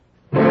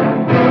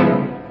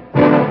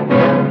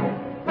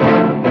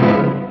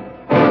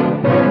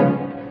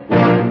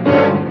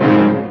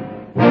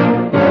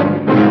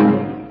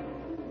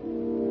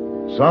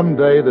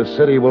Someday the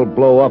city will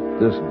blow up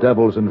this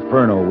devil's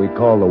inferno we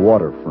call the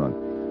waterfront.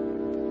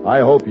 I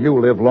hope you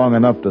live long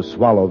enough to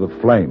swallow the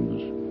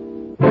flames.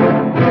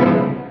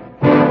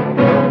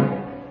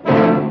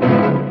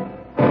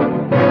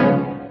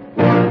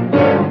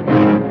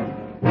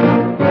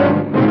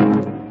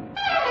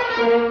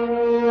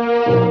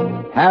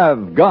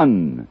 Have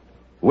Gun.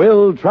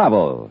 Will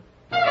Travel.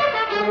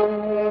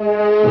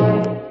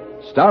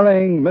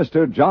 Starring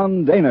Mr.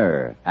 John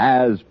Daner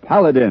as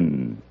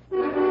Paladin.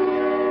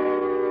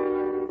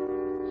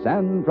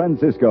 San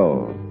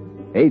Francisco,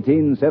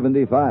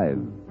 1875.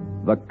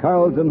 The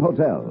Carlton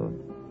Hotel.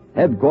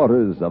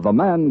 Headquarters of a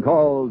man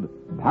called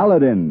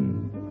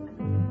Paladin.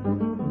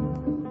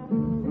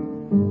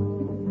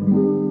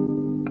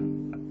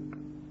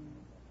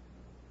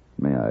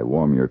 May I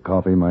warm your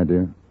coffee, my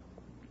dear?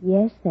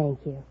 Yes, thank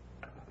you.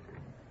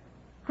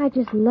 I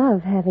just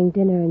love having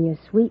dinner in your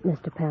suite,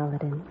 Mr.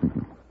 Paladin.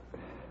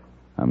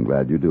 I'm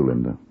glad you do,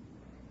 Linda.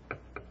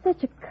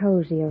 Such a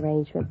cozy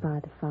arrangement by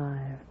the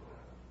fire.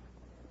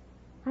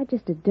 I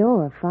just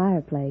adore a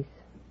fireplace.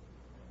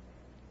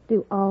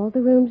 Do all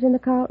the rooms in the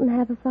Carlton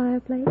have a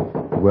fireplace?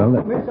 Well,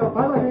 Mr.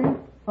 Paladin!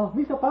 Oh,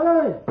 Mr.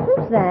 Paladin!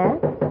 Who's that?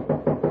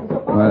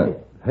 Mr. Paladin!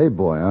 hey,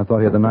 boy, I thought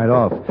he had the night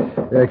off.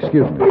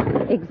 Excuse me.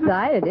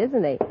 Excited,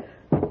 isn't he?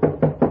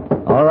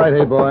 All right,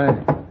 hey, boy.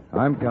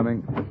 I'm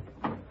coming.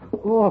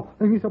 Oh,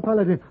 Mr.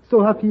 Paladin,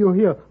 so happy you're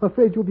here.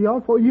 Afraid you'll be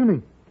out for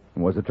evening.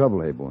 What's the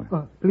trouble, hey, boy?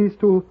 Please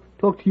to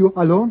talk to you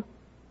alone?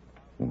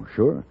 Oh,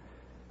 sure.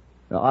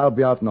 I'll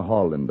be out in the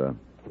hall, Linda.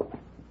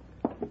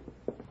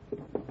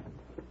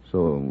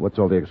 So, what's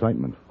all the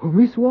excitement? Oh,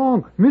 Miss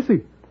Wong,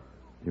 Missy.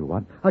 You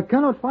what? I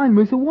cannot find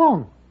Miss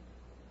Wong.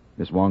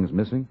 Miss Wong's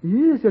missing?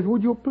 Yes,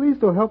 would you please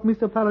to help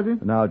Mr.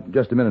 Paladin? Now,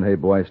 just a minute, hey,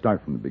 boy.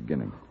 Start from the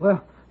beginning.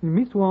 Well,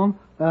 Miss Wong,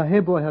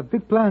 hey boy, have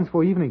big plans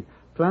for evening.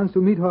 Plans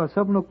to meet her at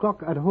 7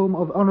 o'clock at home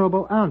of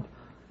Honorable Aunt.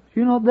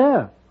 She's not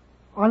there.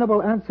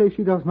 Honorable Aunt says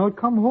she does not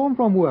come home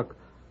from work.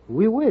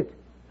 We wait.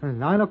 And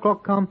 9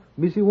 o'clock come,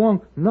 Missy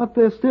Wong, not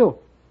there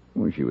still.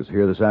 Well, she was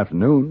here this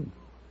afternoon.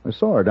 I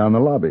saw her down the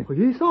lobby.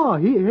 He saw her.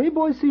 Hey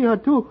boy see her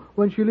too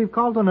when she leave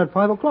Carlton at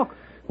 5 o'clock.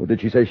 Well,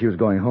 did she say she was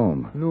going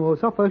home? No,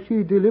 supper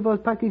she delivers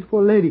package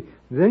for lady.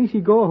 Then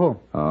she go home.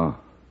 Oh.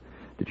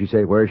 Did she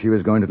say where she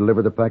was going to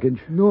deliver the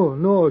package?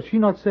 No, she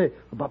not say.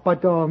 But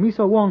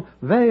Mr. Wong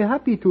very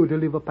happy to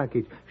deliver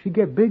package. She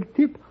get big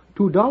tip,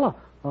 $2.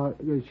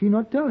 She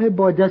not tell her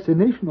boy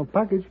destination of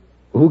package.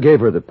 Who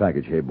gave her the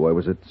package, hey, boy?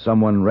 Was it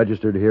someone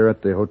registered here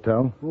at the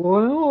hotel?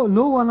 Oh,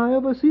 no one I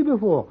ever see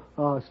before.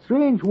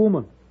 Strange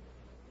woman.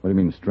 What do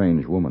you mean,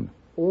 strange woman?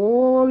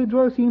 All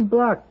dressed in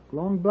black.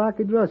 Long black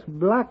dress.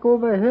 Black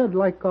overhead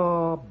like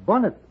a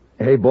bonnet.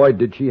 Hey, boy,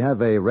 did she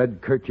have a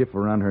red kerchief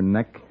around her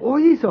neck? Oh,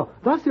 yes, sir.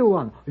 That's the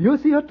one. You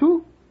see her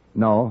too?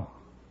 No,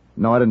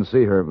 I didn't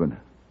see her, but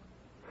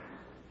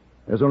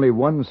there's only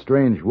one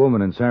strange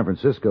woman in San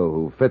Francisco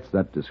who fits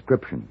that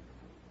description.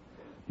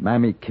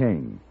 Mammy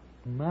Kane.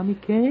 Mammy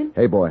Kane?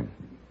 Hey, boy,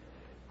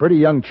 pretty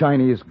young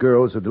Chinese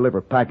girls who deliver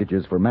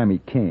packages for Mammy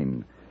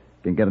Kane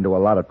can get into a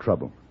lot of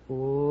trouble.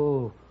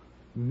 Oh,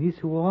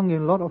 Miss Wong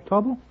in a lot of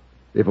trouble?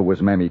 If it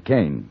was Mammy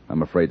Kane,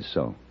 I'm afraid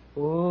so.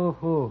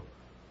 Oh,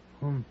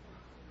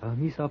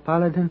 Mr.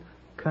 Paladin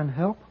can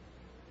help?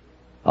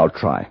 I'll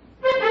try.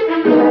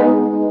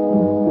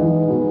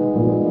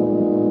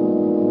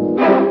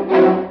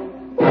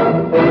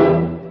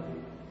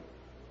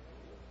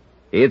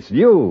 It's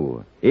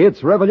new.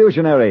 It's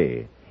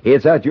revolutionary.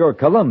 It's at your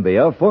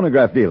Columbia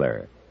phonograph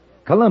dealer.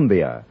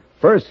 Columbia,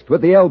 first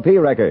with the LP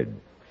record,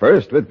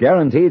 first with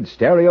guaranteed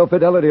stereo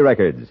fidelity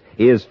records,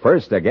 is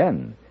first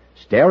again.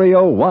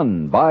 Stereo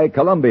One by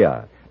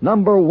Columbia,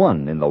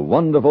 #1 in the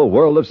wonderful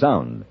world of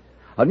sound.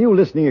 A new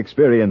listening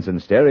experience in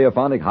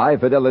stereophonic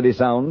high-fidelity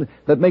sound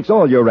that makes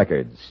all your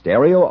records,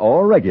 stereo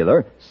or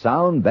regular,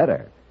 sound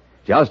better.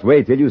 Just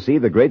wait till you see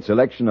the great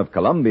selection of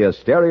Columbia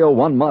Stereo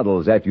One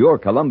models at your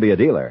Columbia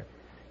dealer.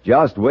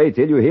 Just wait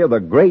till you hear the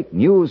great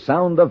new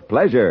sound of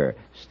pleasure,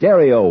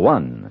 Stereo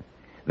One.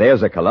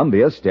 There's a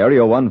Columbia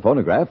Stereo One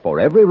phonograph for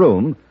every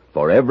room,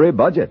 for every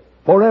budget,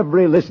 for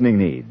every listening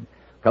need.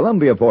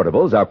 Columbia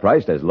portables are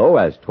priced as low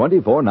as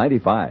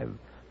 $24.95.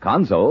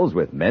 Consoles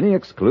with many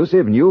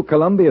exclusive new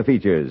Columbia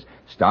features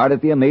start at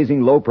the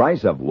amazing low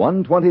price of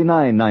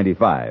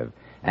 $129.95.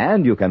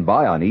 And you can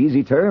buy on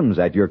easy terms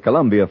at your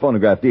Columbia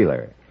phonograph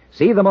dealer.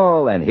 See them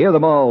all and hear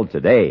them all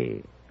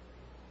today.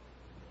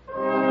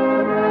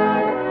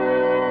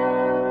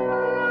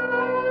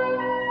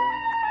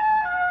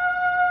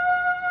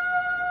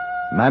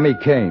 Mammy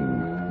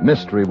Kane,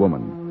 mystery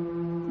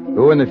woman,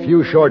 who in the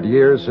few short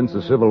years since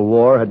the Civil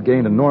War had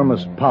gained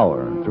enormous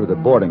power through the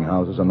boarding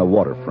houses on the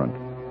waterfront.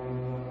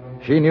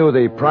 She knew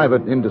the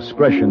private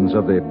indiscretions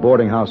of the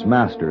boarding house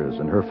masters,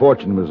 and her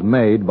fortune was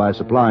made by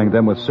supplying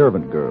them with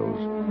servant girls,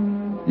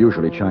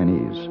 usually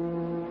Chinese.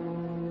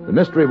 The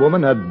mystery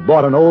woman had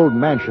bought an old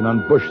mansion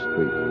on Bush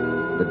Street.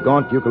 The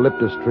gaunt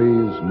eucalyptus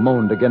trees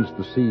moaned against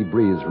the sea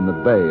breeze from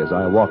the bay as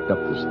I walked up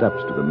the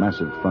steps to the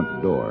massive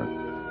front door.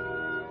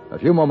 A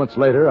few moments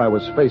later, I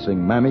was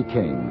facing Mammy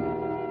Kane,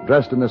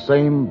 dressed in the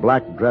same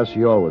black dress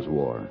she always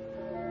wore.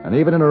 And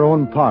even in her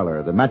own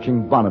parlor, the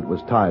matching bonnet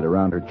was tied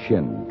around her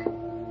chin.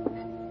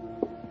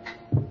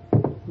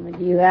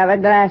 Would you have a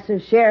glass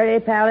of sherry,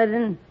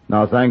 Paladin?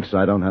 No, thanks.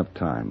 I don't have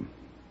time.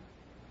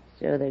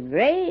 So the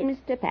great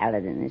Mr.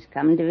 Paladin has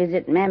come to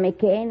visit Mammy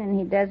Kane, and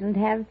he doesn't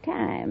have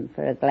time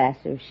for a glass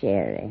of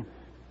sherry.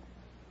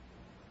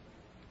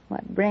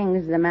 What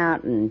brings the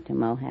mountain to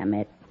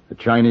Mohammed? A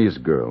Chinese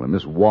girl, a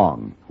Miss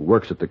Wong, who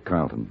works at the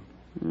Carlton.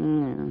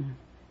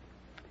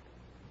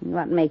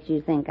 What makes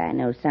you think I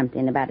know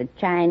something about a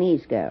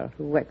Chinese girl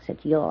who works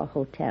at your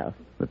hotel?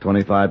 The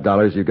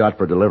 $25 you got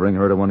for delivering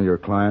her to one of your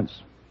clients?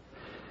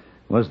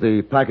 Was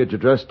the package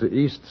addressed to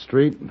East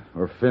Street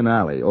or Finn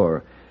Alley,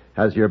 or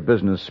has your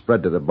business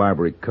spread to the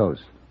Barbary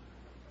Coast?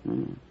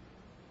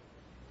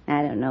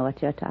 I don't know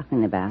what you're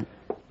talking about.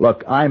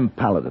 Look, I'm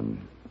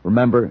Paladin.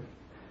 Remember?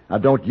 Now,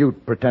 don't you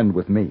pretend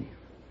with me.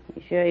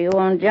 You sure you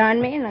won't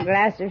join me in a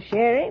glass of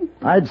sherry?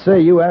 I'd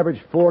say you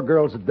average 4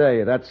 girls a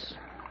day. That's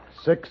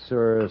 $600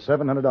 or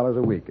 $700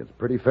 a week. It's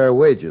pretty fair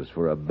wages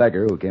for a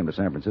beggar who came to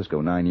San Francisco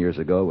 9 years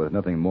ago with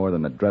nothing more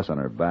than a dress on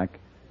her back.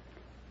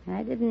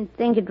 I didn't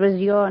think it was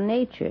your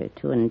nature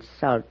to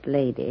insult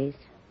ladies.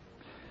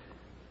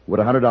 Would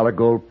a $100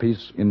 gold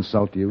piece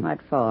insult you?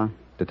 What for?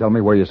 To tell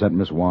me where you sent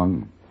Miss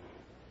Wong?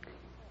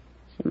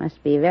 She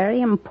must be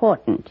very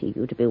important to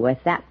you to be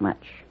worth that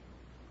much.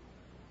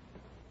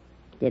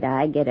 Did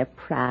I get a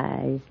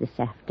prize this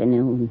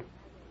afternoon?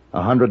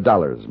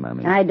 $100,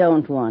 Mammy. I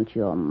don't want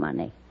your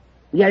money,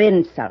 your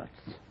insults,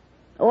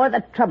 or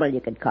the trouble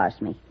you could cause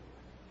me.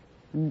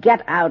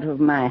 Get out of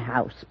my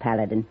house,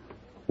 Paladin.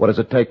 What does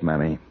it take,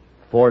 Mammy?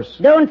 Force?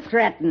 Don't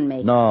threaten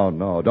me.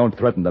 No, don't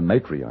threaten the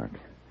matriarch.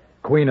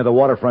 Queen of the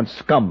waterfront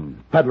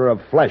scum, peddler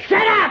of flesh.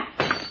 Shut up!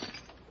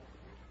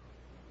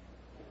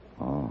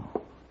 Oh.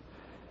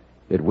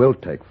 It will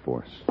take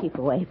force. Keep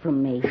away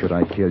from me. Should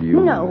I kill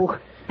you? No.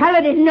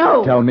 Paladin,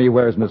 no. Tell me,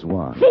 where's Miss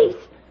Wong? Please.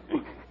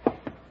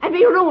 I'd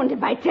be ruined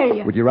if I tell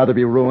you. Would you rather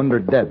be ruined or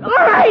dead? All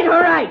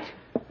right.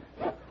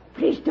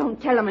 Please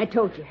don't tell him I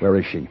told you. Where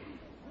is she?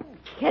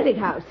 Kelly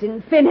House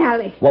in Finn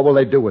Alley. What will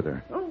they do with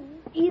her?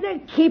 Either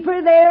keep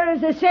her there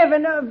as a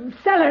servant or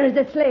sell her as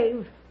a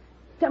slave.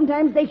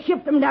 Sometimes they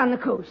ship them down the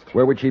coast.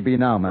 Where would she be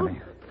now,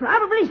 Mammy?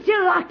 Probably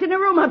still locked in a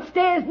room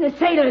upstairs in the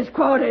sailors'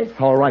 quarters.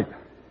 All right.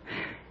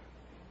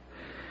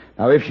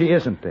 Now, if she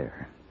isn't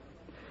there,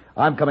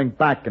 I'm coming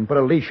back and put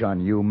a leash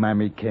on you,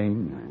 Mammy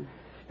Kane.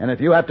 And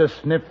if you have to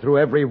sniff through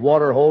every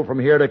water hole from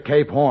here to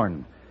Cape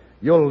Horn,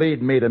 you'll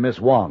lead me to Miss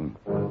Wong.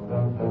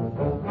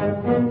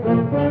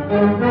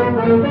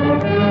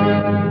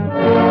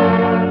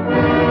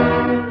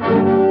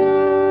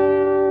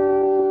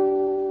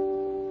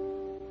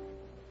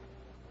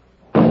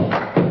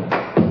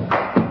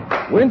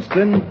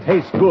 Winston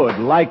tastes good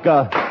like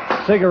a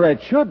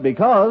cigarette should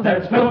because...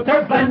 There's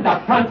filter blend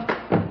up front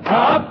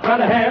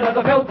ahead of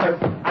the filter.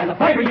 And the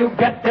flavor you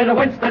get in a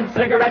Winston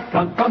cigarette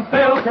comes from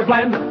Filter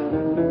Blend.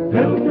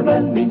 Filter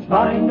Blend means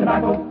fine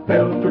tobacco.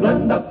 Filter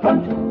Blend up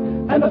front.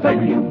 And the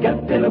flavor you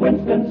get in a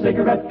Winston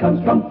cigarette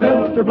comes from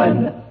Filter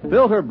Blend.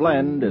 Filter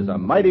Blend is a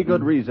mighty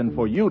good reason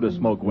for you to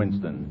smoke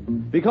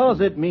Winston,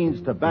 because it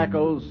means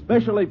tobacco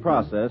specially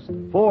processed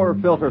for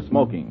filter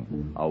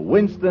smoking. A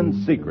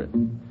Winston secret.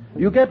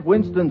 You get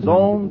Winston's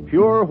own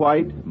pure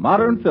white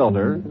modern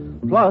filter,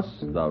 plus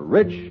the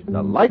rich,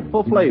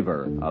 delightful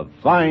flavor of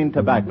fine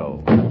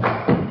tobacco.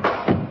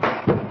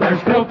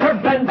 There's Filter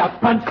Blend up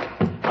front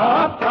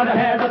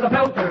ahead of the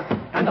filter.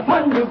 And the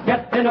fun you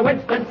get in a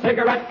Winston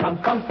cigarette comes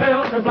from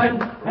Filter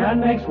Blend.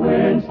 And makes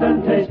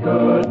Winston taste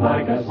good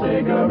like a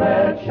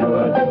cigarette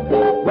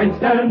should.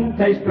 Winston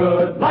tastes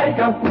good like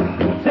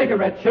a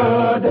cigarette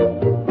should.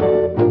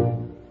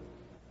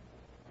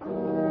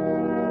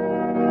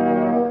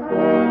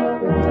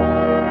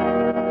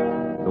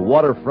 The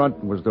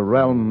waterfront was the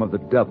realm of the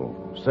devil,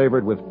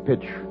 savored with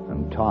pitch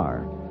and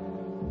tar.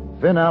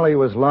 Finn Alley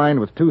was lined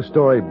with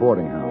 2-story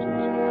boarding houses.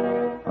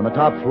 On the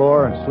top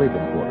floor,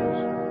 sleeping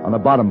quarters. On the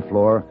bottom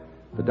floor,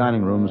 the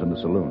dining rooms and the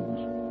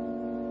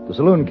saloons. The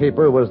saloon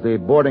keeper was the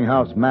boarding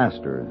house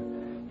master.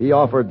 He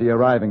offered the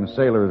arriving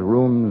sailors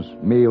rooms,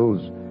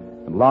 meals,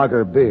 and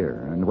lager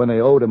beer, and when they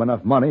owed him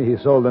enough money, he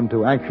sold them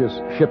to anxious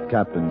ship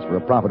captains for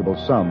a profitable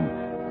sum.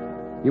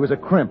 He was a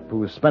crimp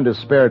who spent his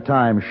spare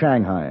time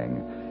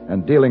shanghaiing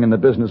and dealing in the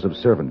business of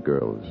servant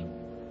girls.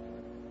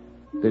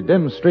 The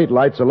dim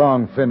streetlights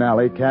along Finn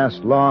Alley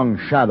cast long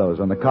shadows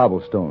on the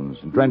cobblestones,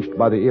 drenched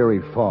by the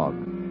eerie fog.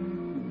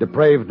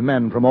 Depraved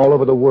men from all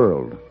over the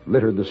world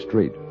littered the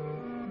street.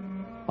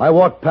 I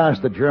walked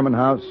past the German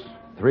house,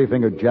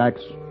 Three-Fingered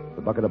Jack's,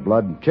 the Bucket of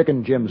Blood,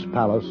 Chicken Jim's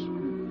Palace,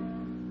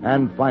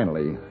 and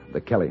finally,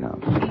 the Kelly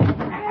house.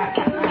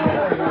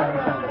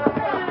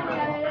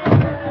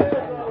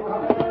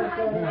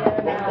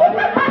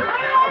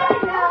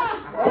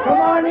 Come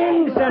on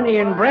in, Sonny,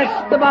 and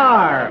breast the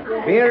bar.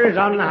 Beer is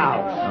on the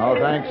house. No,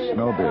 thanks.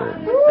 No beer.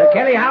 The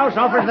Kelly House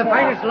offers the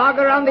finest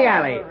lager on the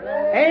alley.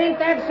 Ain't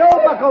that so,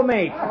 Bucko,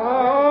 mate?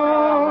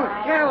 Oh,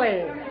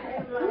 Kelly.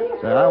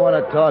 Say, I want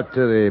to talk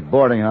to the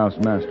boarding house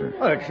master.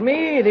 Oh, it's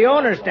me, the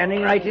owner,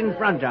 standing right in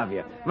front of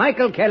you.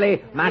 Michael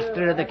Kelly,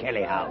 master of the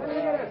Kelly House.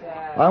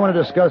 I want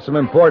to discuss some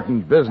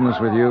important business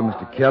with you,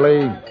 Mr.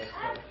 Kelly.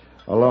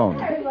 Alone.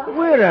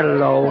 We're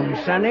alone,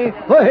 Sonny.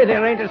 Why,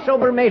 there ain't a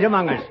sober mate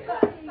among us.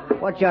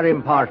 What's your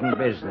important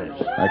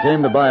business? I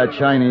came to buy a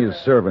Chinese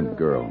servant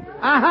girl.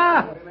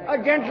 Aha! A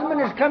gentleman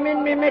has come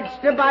in me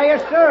midst to buy a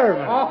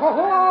servant.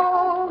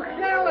 Oh,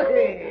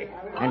 Kelly!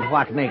 And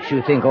what makes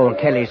you think old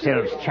Kelly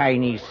sells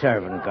Chinese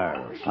servant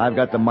girls? I've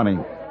got the money.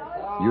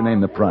 You name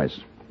the price.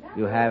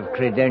 You have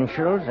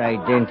credentials,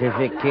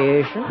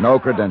 identification? No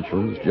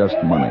credentials, just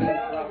money.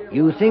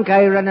 You think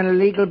I run an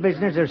illegal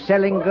business of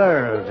selling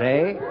girls,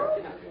 eh?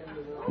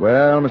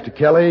 Well, Mr.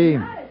 Kelly,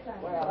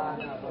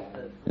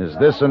 is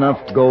this enough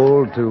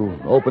gold to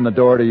open the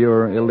door to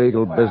your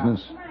illegal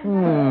business?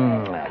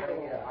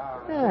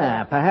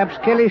 Perhaps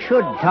Kelly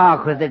should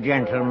talk with the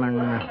gentleman.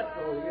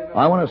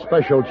 I want a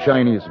special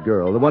Chinese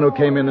girl, the one who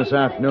came in this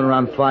afternoon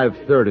around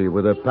 5:30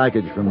 with a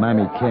package from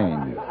Mammy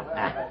Kane.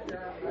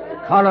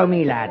 Follow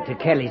me, lad, to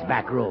Kelly's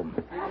back room.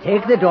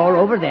 Take the door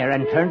over there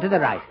and turn to the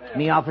right.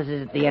 Me office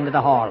is at the end of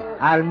the hall.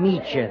 I'll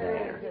meet you there.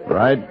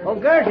 Right? Oh,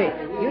 Gertie,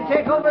 you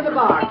take over the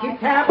bar.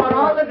 Keep tab on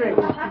all the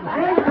drinks.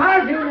 Drink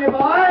hearty, me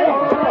boy.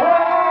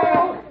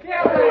 Oh,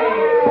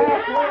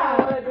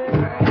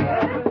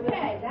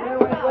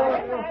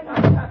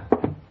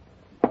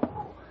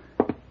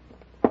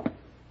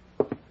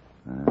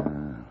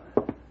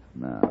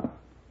 Now,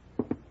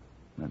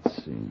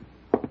 let's see.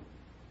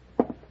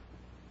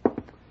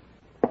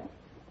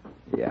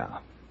 Yeah.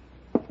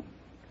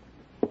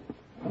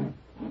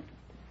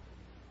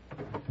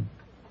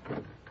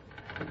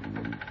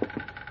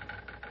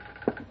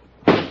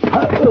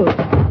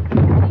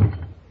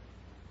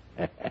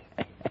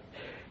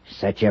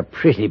 Such a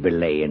pretty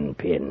belaying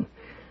pin.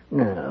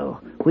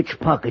 Now, which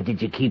pocket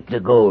did you keep the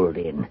gold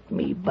in,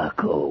 me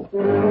bucko?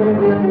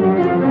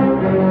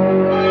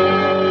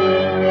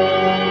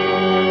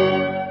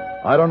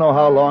 I don't know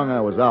how long I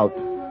was out,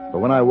 but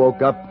when I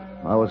woke up,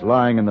 I was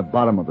lying in the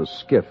bottom of a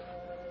skiff.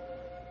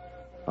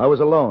 I was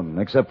alone,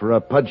 except for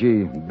a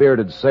pudgy,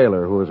 bearded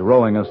sailor who was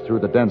rowing us through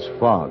the dense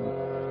fog.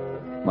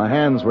 My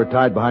hands were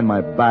tied behind my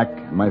back,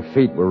 and my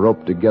feet were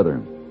roped together.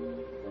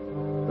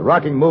 The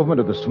rocking movement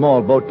of the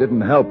small boat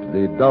didn't help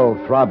the dull,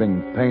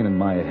 throbbing pain in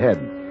my head.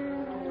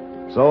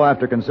 So,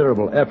 after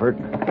considerable effort,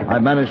 I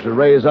managed to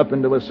raise up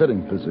into a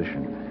sitting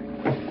position.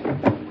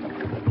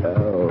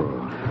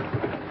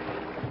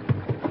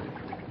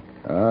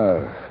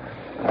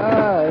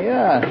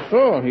 Yeah.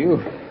 So,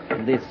 you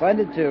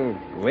decided to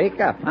wake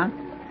up, huh?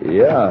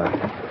 Yeah.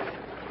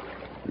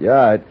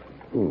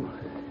 Ooh.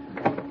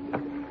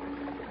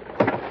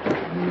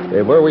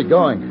 Hey, where are we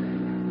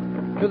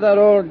going? To that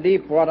old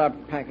deep water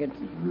packet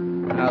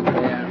out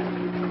there.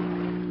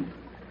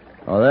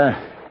 Oh, there.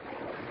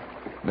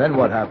 Then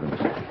what happens?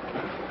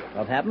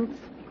 What happens?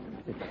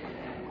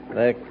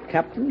 The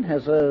captain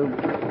has a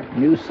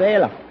new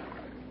sailor.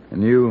 A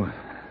new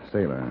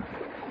sailor.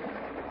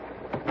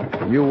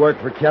 You work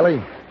for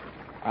Kelly?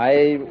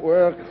 I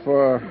work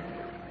for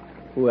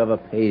whoever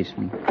pays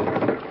me.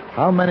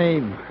 How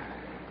many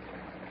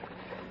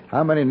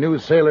new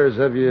sailors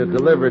have you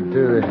delivered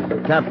to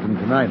the captain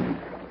tonight?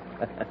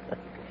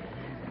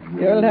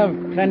 You'll have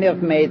plenty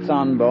of mates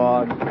on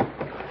board.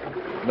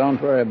 Don't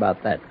worry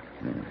about that.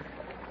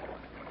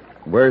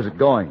 Where's it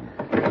going?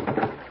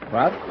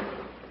 What?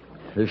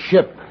 The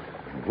ship.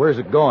 Where's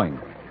it going?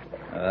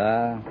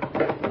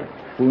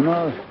 Who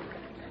knows?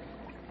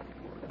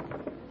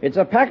 It's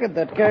a packet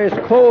that carries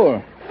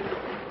coal.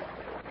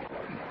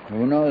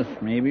 Who knows?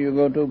 Maybe you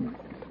go to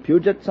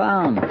Puget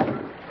Sound.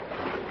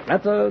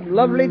 That's a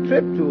lovely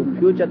trip to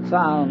Puget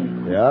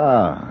Sound.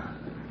 Yeah,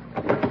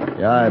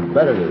 I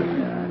bet it is.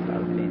 Yeah,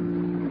 lovely.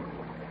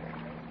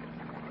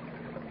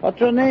 What's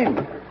your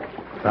name?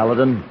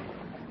 Paladin?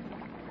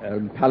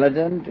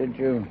 Paladin, did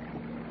you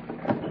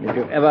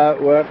ever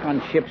work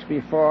on ships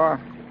before?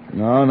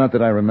 No, not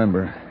that I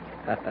remember.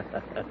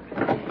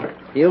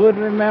 You would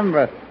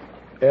remember.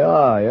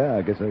 Yeah,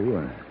 I guess I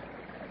would.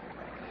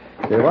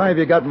 Say, why have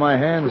you got my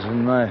hands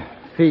and my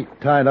feet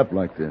tied up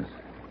like this?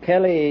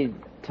 Kelly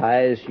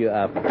ties you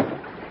up.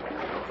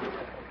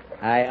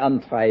 I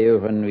untie you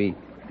when we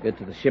get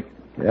to the ship.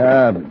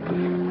 Yeah.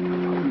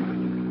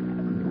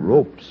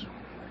 Ropes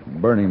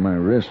burning my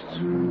wrists.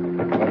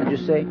 What did you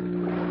say?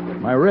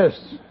 My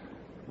wrists.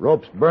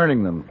 Ropes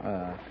burning them.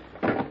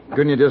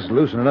 Couldn't you just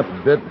loosen it up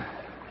a bit?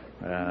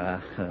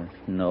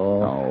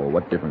 No. Oh,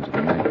 what difference does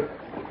it make?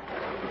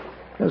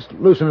 Just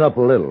loosen it up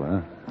a little,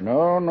 huh?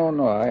 No.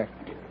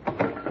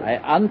 I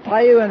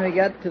untie you when we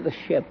get to the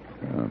ship.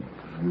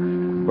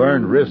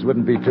 Burned wrists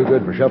wouldn't be too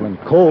good for shoveling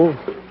coal,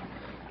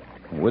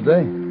 would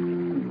they?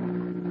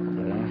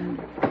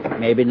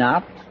 Maybe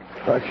not.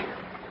 Hush.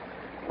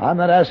 I'm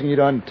not asking you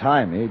to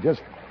untie me.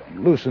 Just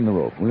loosen the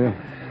rope, will you?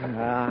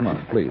 Come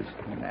on, please.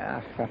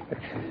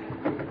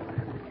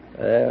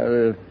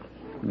 Well,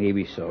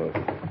 maybe so.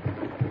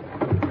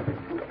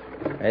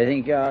 I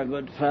think you're a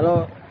good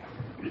fellow.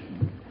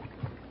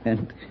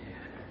 And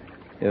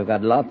you've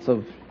got lots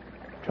of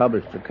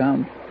troubles to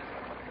come.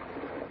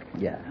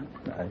 Yeah,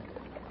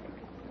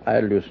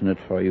 I'll loosen it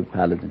for you,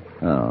 Paladin.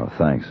 Oh,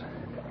 thanks.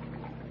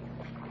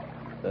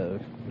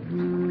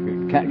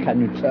 Can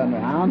you turn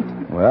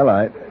around?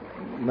 Well,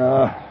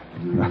 No.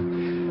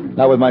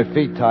 Not with my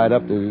feet tied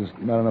up. There's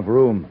not enough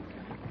room.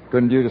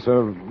 Couldn't you just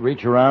sort of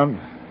reach around?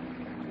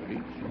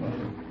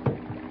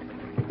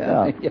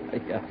 Yeah.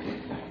 Yeah.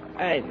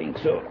 I think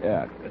so.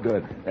 Yeah,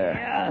 good. There.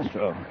 Yeah,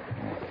 so.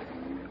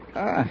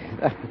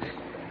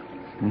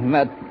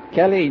 But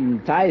Kelly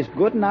ties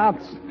good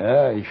knots.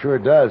 Yeah, he sure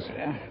does.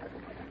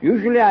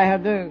 Usually I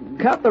have to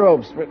cut the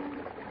ropes, but...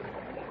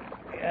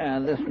 Yeah,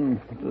 this one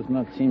does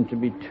not seem to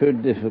be too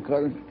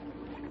difficult.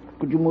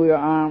 Could you move your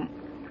arm?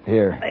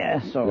 Here. Yeah,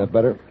 so. Is that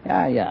better?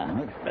 Yeah,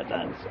 that's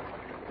better.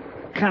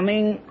 It's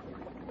coming.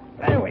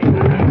 There we go.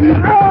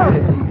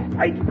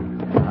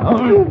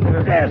 You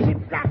dirty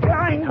black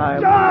line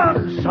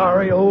dog!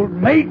 Sorry, old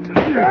mate.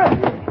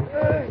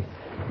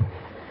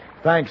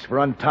 Thanks for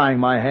untying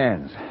my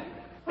hands.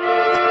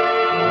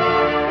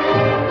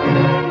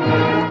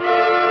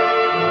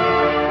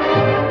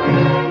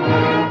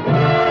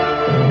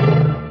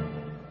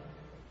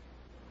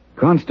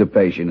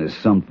 Constipation is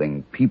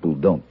something people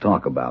don't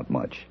talk about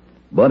much,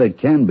 but it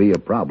can be a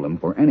problem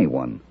for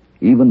anyone,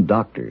 even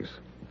doctors.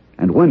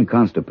 And when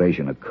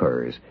constipation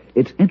occurs,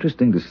 it's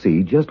interesting to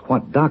see just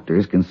what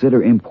doctors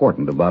consider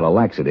important about a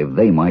laxative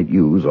they might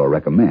use or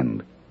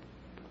recommend.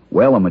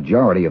 Well, a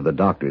majority of the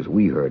doctors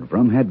we heard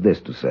from had this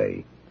to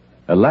say.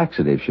 A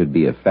laxative should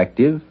be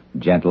effective,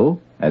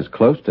 gentle, as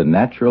close to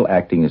natural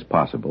acting as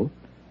possible,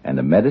 and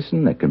a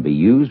medicine that can be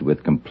used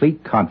with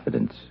complete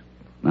confidence.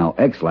 Now,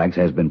 X-Lax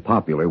has been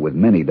popular with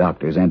many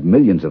doctors and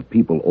millions of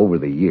people over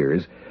the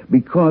years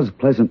because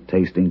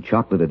pleasant-tasting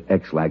chocolated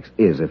X-Lax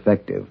is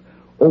effective.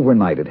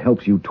 Overnight, it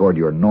helps you toward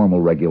your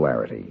normal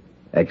regularity.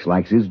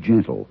 X-Lax is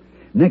gentle.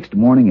 Next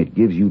morning, it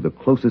gives you the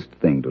closest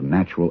thing to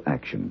natural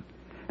action.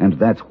 And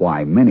that's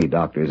why many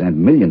doctors and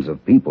millions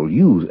of people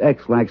use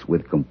X-Lax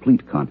with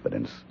complete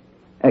confidence.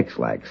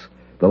 X-Lax,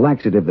 the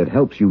laxative that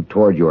helps you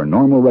toward your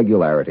normal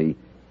regularity,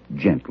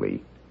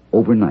 gently,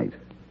 overnight.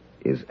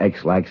 Is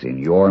X-Lax in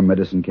your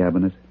medicine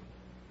cabinet?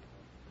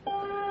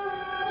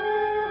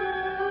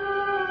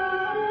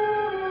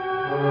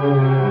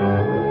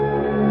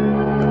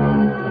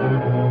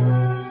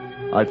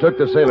 I took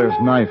the sailor's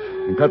knife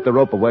and cut the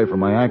rope away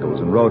from my ankles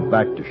and rowed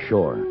back to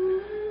shore.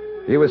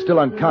 He was still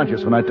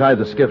unconscious when I tied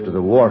the skiff to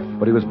the wharf,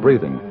 but he was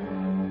breathing,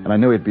 and I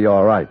knew he'd be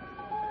all right.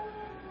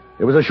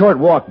 It was a short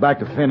walk back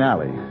to Finn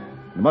Alley.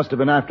 It must have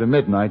been after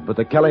midnight, but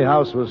the Kelly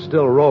house was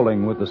still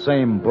rolling with the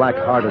same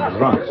black-hearted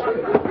drunks.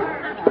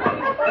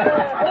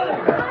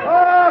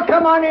 Oh,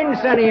 come on in,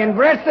 Sonny, and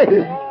rest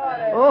it.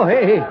 Oh,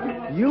 hey,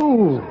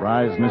 you.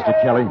 Surprised, Mr.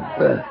 Kelly?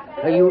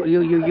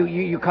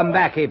 You come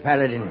back,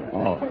 Paladin.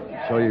 Oh,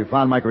 so you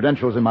found my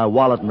credentials in my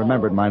wallet and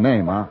remembered my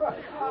name, huh?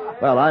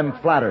 Well, I'm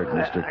flattered,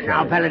 Mr. Kelly.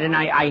 Now, Paladin,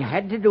 I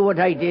had to do what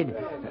I did.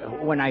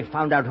 When I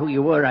found out who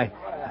you were, I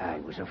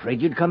was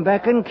afraid you'd come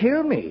back and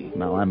kill me.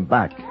 Now I'm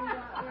back.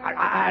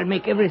 I'll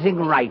make everything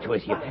right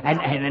with you,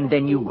 and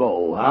then you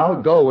go, huh?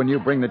 I'll go when you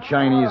bring the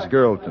Chinese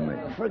girl to me.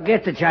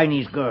 Forget the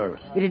Chinese girl.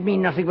 It'd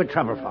mean nothing but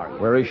trouble for you.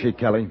 Where is she,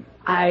 Kelly?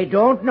 I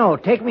don't know.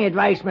 Take me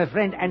advice, my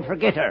friend, and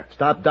forget her.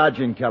 Stop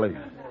dodging, Kelly.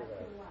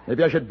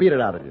 Maybe I should beat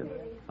it out of you.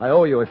 I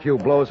owe you a few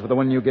blows for the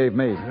one you gave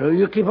me. Will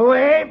you keep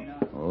away?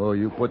 Oh,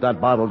 you put that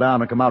bottle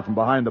down and come out from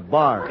behind the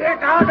bar.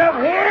 Get out of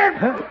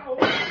here!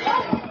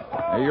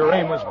 Hey, your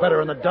aim was better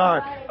in the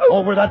dark.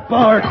 Over that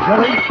bar,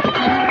 Kelly.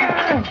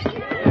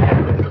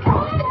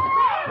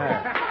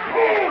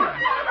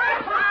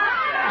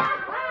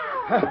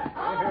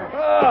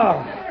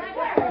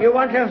 Oh, you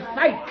want to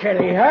fight,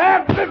 Kelly,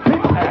 huh?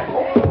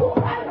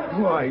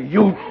 Why,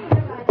 you...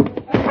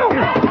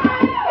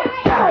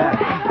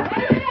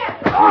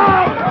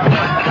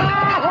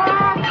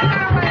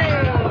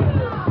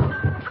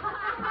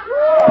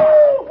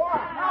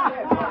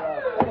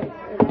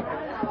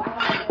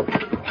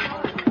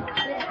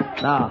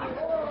 Now,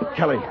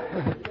 Kelly.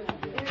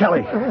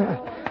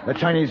 The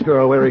Chinese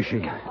girl, where is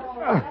she?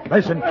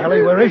 Listen,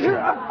 Kelly, where is she?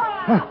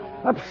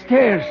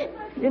 Upstairs,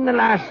 in the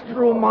last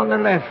room on the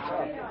left.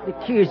 The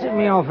key's in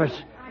my office.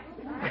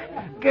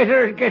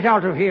 Get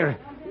out of here.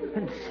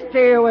 And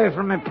stay away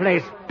from my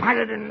place,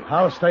 Paladin.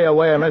 I'll stay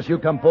away unless you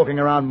come poking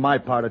around my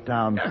part of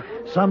town.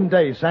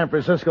 Someday San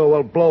Francisco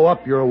will blow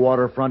up your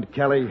waterfront,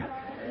 Kelly.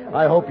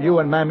 I hope you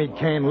and Mammy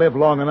Kane live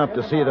long enough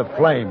to see the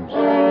flames.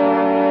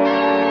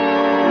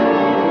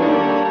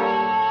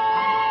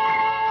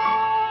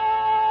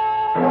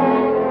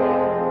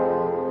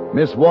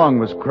 Miss Wong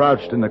was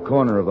crouched in the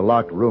corner of the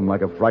locked room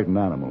like a frightened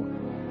animal.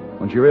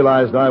 When she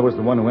realized I was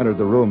the one who entered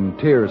the room,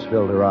 tears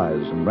filled her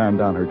eyes and ran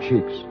down her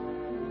cheeks.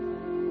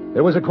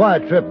 It was a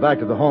quiet trip back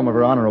to the home of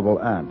her honorable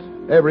aunt.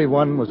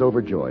 Everyone was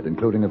overjoyed,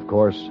 including, of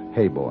course,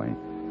 Hey Boy.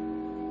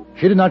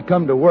 She did not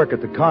come to work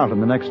at the Carlton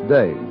the next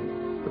day.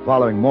 The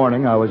following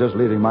morning, I was just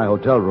leaving my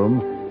hotel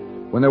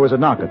room when there was a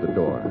knock at the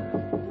door.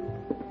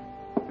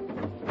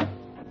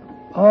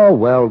 Oh,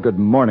 well, good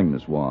morning,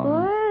 Miss Wong.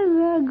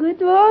 Well, good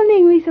Good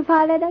morning, Mr.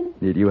 Paladin.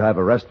 Did you have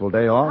a restful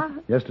day off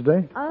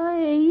yesterday? Oh,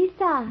 yes,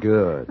 sir.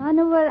 Good.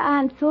 Honorable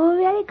Aunt, so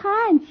very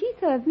kind. She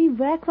served me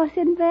breakfast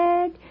in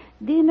bed,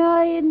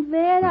 dinner in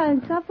bed,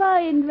 and supper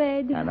in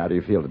bed. And how do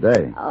you feel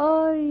today?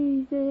 Oh,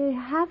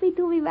 happy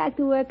to be back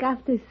to work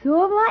after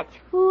so much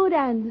food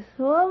and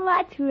so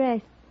much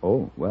rest.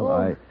 Oh,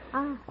 well,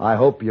 I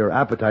hope your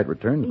appetite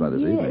returns by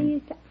this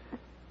evening. Yes.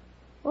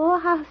 Oh,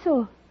 how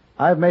so?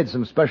 I've made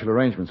some special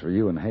arrangements for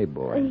you and Hey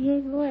Boy. Hey,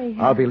 boy.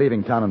 I'll be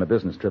leaving town on a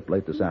business trip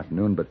late this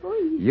afternoon, but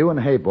you and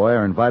Hey Boy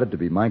are invited to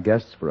be my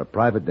guests for a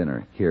private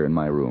dinner here in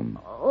my room.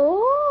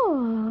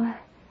 Oh,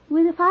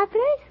 with a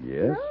fireplace?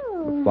 Yes,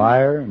 Oh. with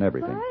fire and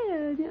everything.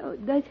 Fire.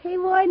 Does Hey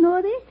Boy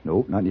know this?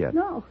 Nope, not yet.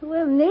 No.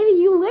 Well, maybe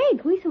you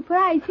wait. We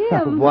surprise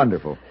him.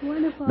 Wonderful.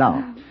 Wonderful.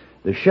 Now,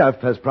 the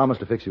chef has promised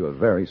to fix you a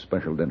very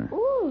special dinner.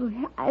 Oh,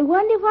 I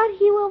wonder what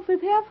he will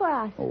prepare for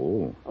us.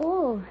 Oh.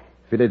 Oh.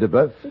 Filet de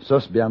bœuf,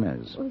 sauce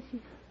béarnaise.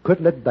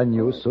 Côtelette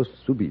d'agneau, sauce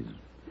soubise.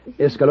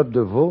 Escalope de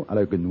veau à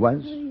la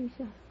genoise.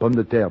 Pommes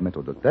de terre,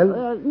 maître d'hôtel.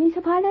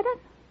 Mr. Paladin?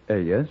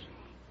 Yes?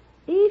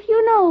 If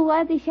you know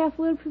what the chef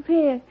will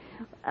prepare,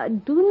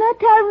 do not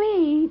tell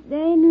me.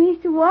 Then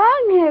Mr.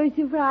 Wong have a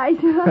surprise.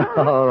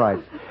 All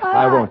right.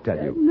 I won't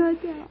tell you. Not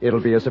tell.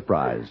 It'll be a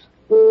surprise.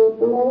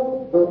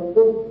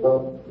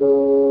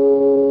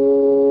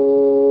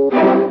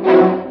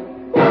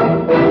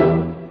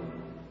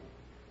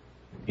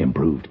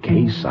 Improved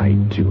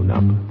K-Site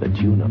tune-up, the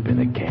tune-up in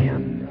a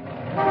can.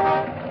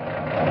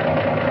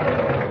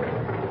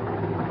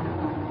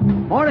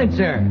 Morning,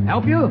 sir.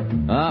 Help you?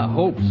 I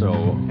hope so.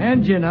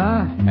 Engine,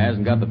 huh?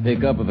 Hasn't got the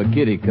pickup of a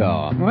kitty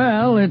car.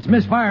 Well, it's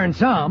misfiring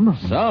some.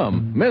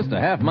 Some? Mister,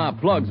 half my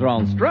plugs are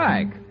on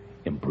strike.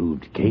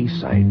 Improved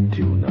K-Site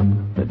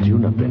tune-up, the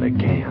tune-up in a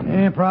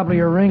can. Probably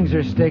your rings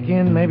are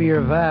sticking, maybe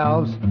your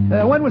valves.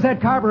 When was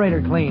that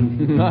carburetor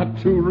cleaned?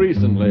 Not too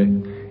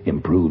recently.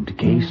 Improved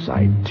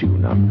K-Site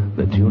tune-up,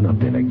 the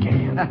tune-up in a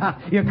can.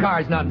 Your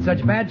car's not in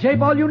such bad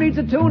shape. All you need's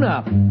a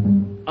tune-up.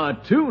 A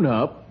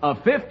tune-up? A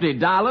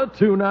 $50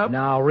 tune-up?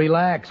 Now,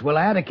 relax. We'll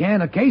add a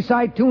can of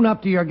K-Site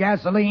tune-up to your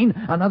gasoline,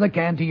 another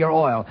can to your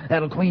oil.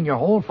 That'll clean your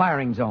whole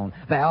firing zone.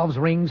 Valves,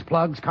 rings,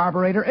 plugs,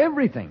 carburetor,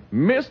 everything.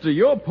 Mister,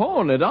 you're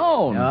pouring it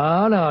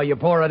on. No, you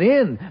pour it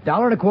in.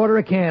 $1.25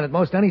 a can at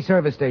most any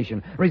service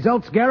station.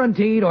 Results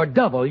guaranteed or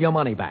double your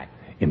money back.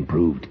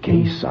 Improved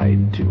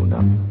K-Site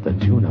tune-up, the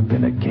tune-up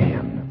in a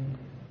can.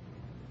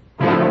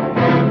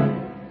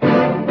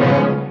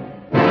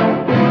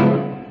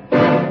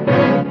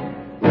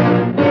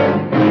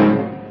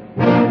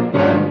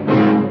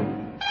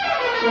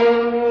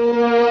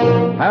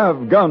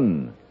 Have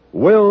Gun,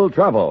 Will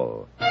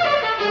Travel.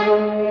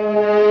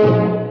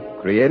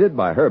 Created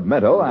by Herb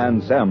Meadow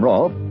and Sam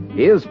Rolfe,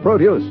 is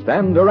produced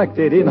and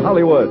directed in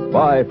Hollywood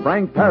by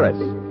Frank Paris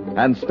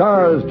and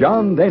stars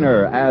John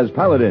Daner as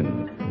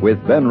Paladin,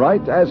 with Ben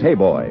Wright as Hey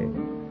Boy.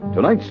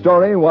 Tonight's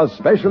story was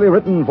specially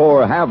written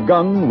for Have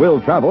Gun,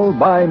 Will Travel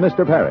by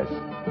Mr. Paris.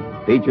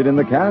 Featured in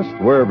the cast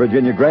were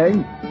Virginia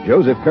Gregg,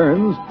 Joseph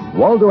Kearns,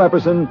 Waldo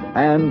Epperson,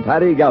 and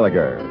Patty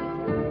Gallagher.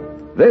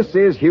 This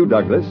is Hugh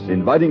Douglas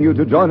inviting you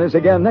to join us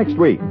again next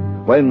week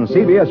when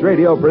CBS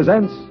Radio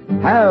presents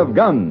Have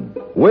Gun,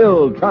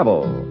 Will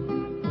Travel.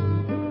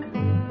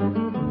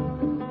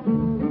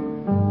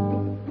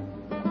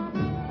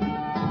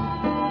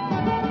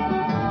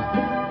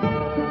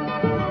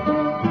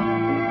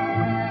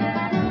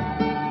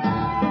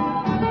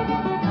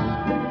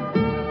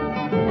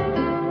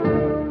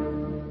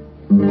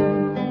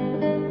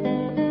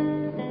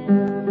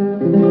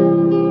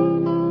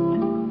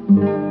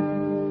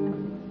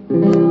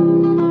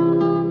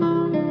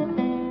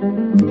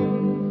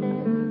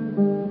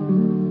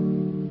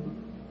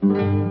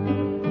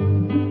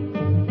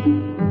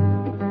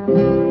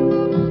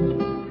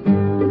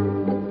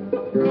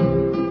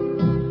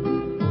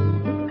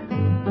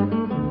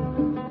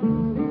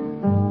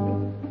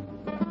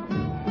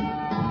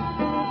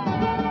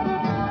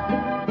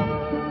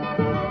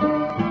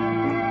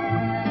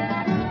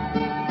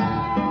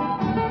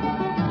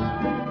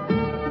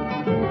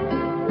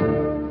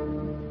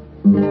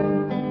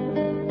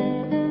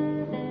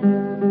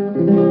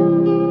 Thank you.